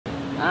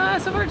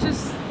So far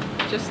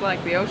just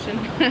like the ocean.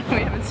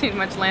 We haven't seen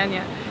much land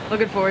yet.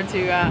 Looking forward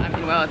to, I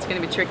mean, well, it's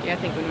going to be tricky, I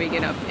think, when we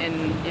get up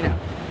in, you know,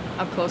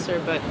 up closer,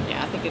 but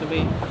yeah, I think it'll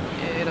be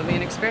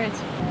an experience.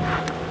 Oh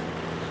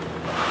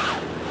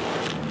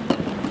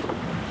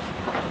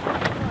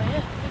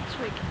yeah, next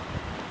week.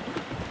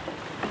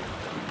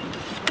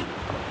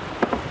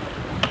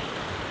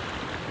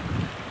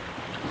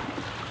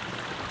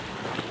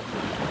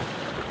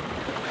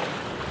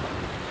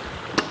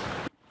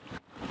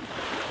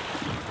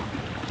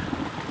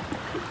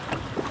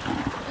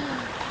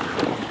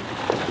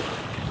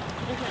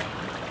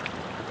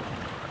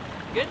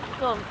 Good?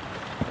 Go on.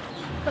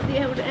 Got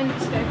the old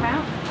endoscope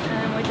out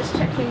and we're just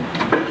checking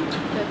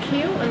the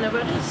keel and the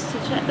rudders to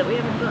check that we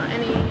haven't got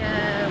any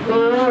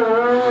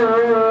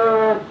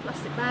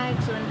plastic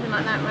bags or anything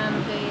like that around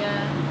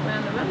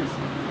the rudders.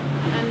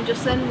 And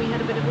just then we had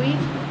a bit of weed,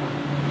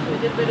 so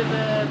we did a bit of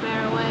a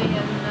bear away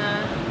and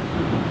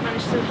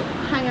managed to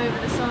hang over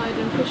the side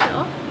and push it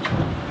off.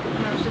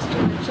 And I was just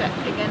doing a check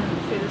again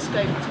through the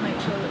scope to make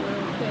sure that we're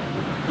all clear.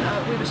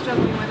 We were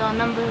struggling with our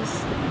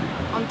numbers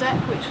on deck,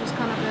 which was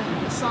kind of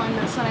a sign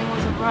that something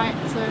wasn't right.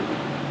 So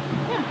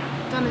yeah,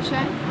 done a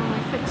check and we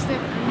fixed it,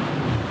 and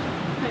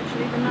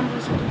hopefully the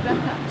numbers will be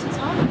back up to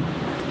time.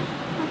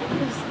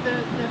 Because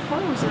the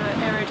foils are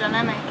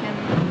aerodynamic, and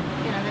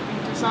you know they've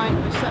been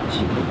designed with such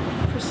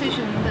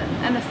precision that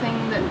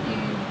anything that you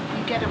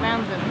get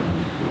around them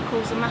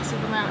causes a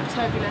massive amount of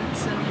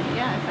turbulence, and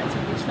yeah,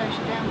 effectively slows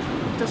you down.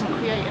 It doesn't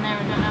create an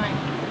aerodynamic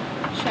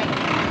shape.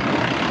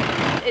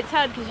 It's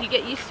hard because you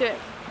get used to it.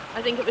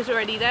 I think it was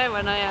already there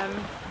when I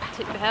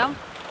took the helm,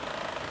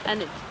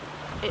 and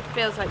it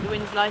feels like the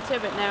wind's lighter,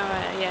 but now,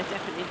 yeah,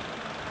 definitely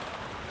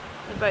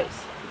the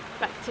boat's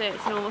back to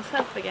its normal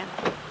self again.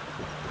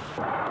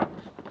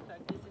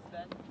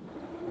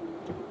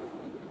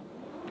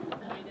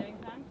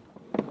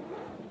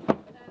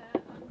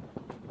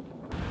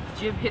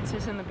 Jib hits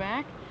us in the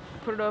back,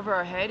 put it over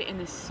our head, and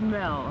the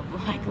smell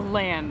of like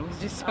land was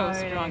just so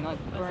strong, like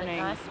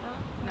burning. Was it my smell?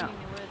 No.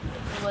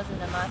 It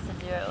wasn't a Master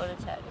Zero auto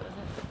tag, was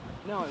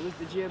it? No, it was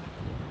the jib.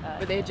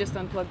 But they had just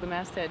unplugged the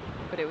masthead,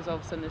 but it was all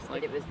of a sudden this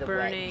like it was the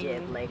burning, wet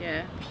jib, like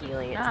yeah,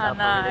 peeling itself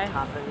over the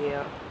top of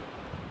you.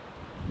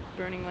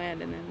 burning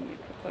land, and then we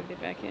plugged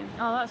it back in.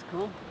 Oh, that's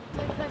cool.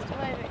 So close to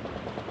waving.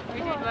 We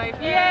did wave.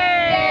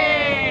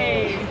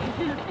 Yay!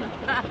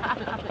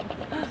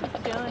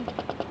 Chilling.